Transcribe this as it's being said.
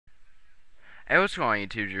Hey, what's going on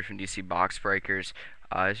YouTube? Drew from dcboxbreakers.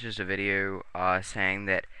 It's just a video saying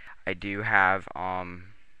that I do have a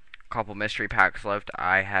couple mystery packs left.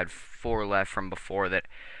 I had 4 left from before that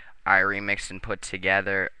I remixed and put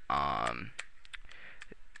together.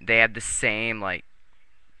 They have the same, like,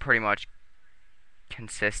 pretty much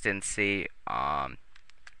consistency.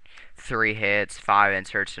 3 hits, 5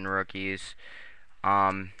 inserts and rookies,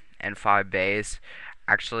 and 5 bays.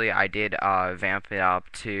 Actually, I did vamp it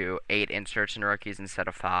up to 8 inserts and rookies instead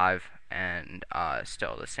of 5, and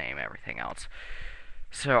still the same everything else.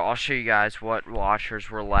 So I'll show you guys what watchers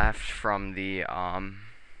were left from the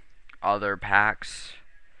other packs.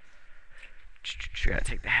 Gotta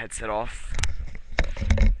take the headset off.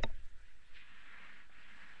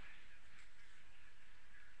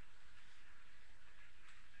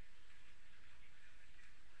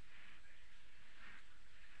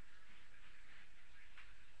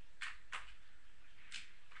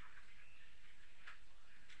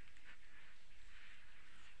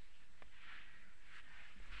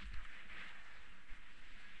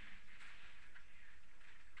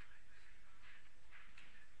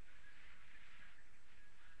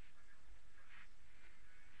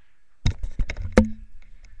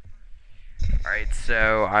 Alright,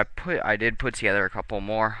 so I did put together a couple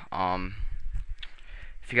more.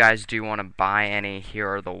 If you guys do want to buy any, here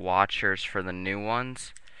are the watchers for the new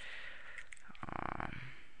ones.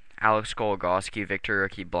 Alex Goligoski, Victor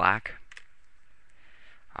Rookie Black.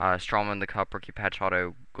 Strawman the Cup Rookie Patch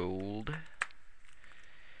Auto Gold.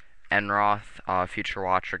 Enroth Future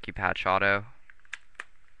Watch Rookie Patch Auto.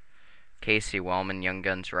 Casey Wellman Young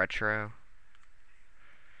Guns Retro.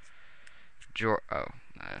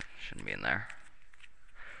 Shouldn't be in there.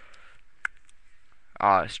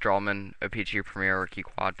 Strawman OPG Premier Rookie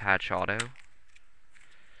Quad Patch Auto.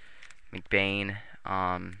 McBain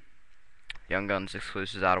Young Guns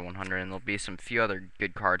exclusives out of 100, and there'll be some few other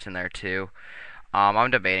good cards in there too.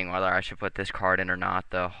 I'm debating whether I should put this card in or not,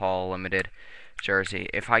 the Hall Limited jersey.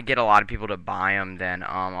 If I get a lot of people to buy them, then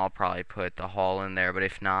I'll probably put the Hall in there, but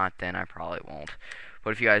if not, then I probably won't.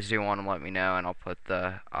 But if you guys do want them, let me know, and I'll put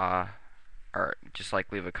the or just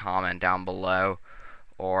like leave a comment down below,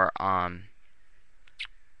 or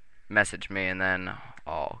message me, and then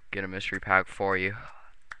I'll get a mystery pack for you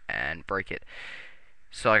and break it.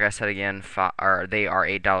 So like I said again, they are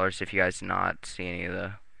 $8 if you guys do not see any of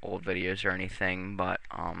the old videos or anything, but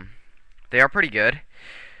they are pretty good.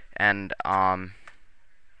 And yeah,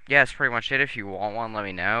 that's pretty much it. If you want one, let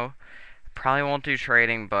me know. Probably won't do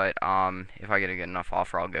trading, but if I get a good enough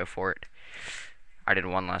offer, I'll go for it. I did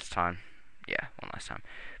one last time. Yeah, one last time.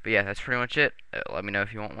 But yeah, that's pretty much it. Let me know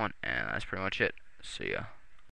if you want one, and that's pretty much it. See ya.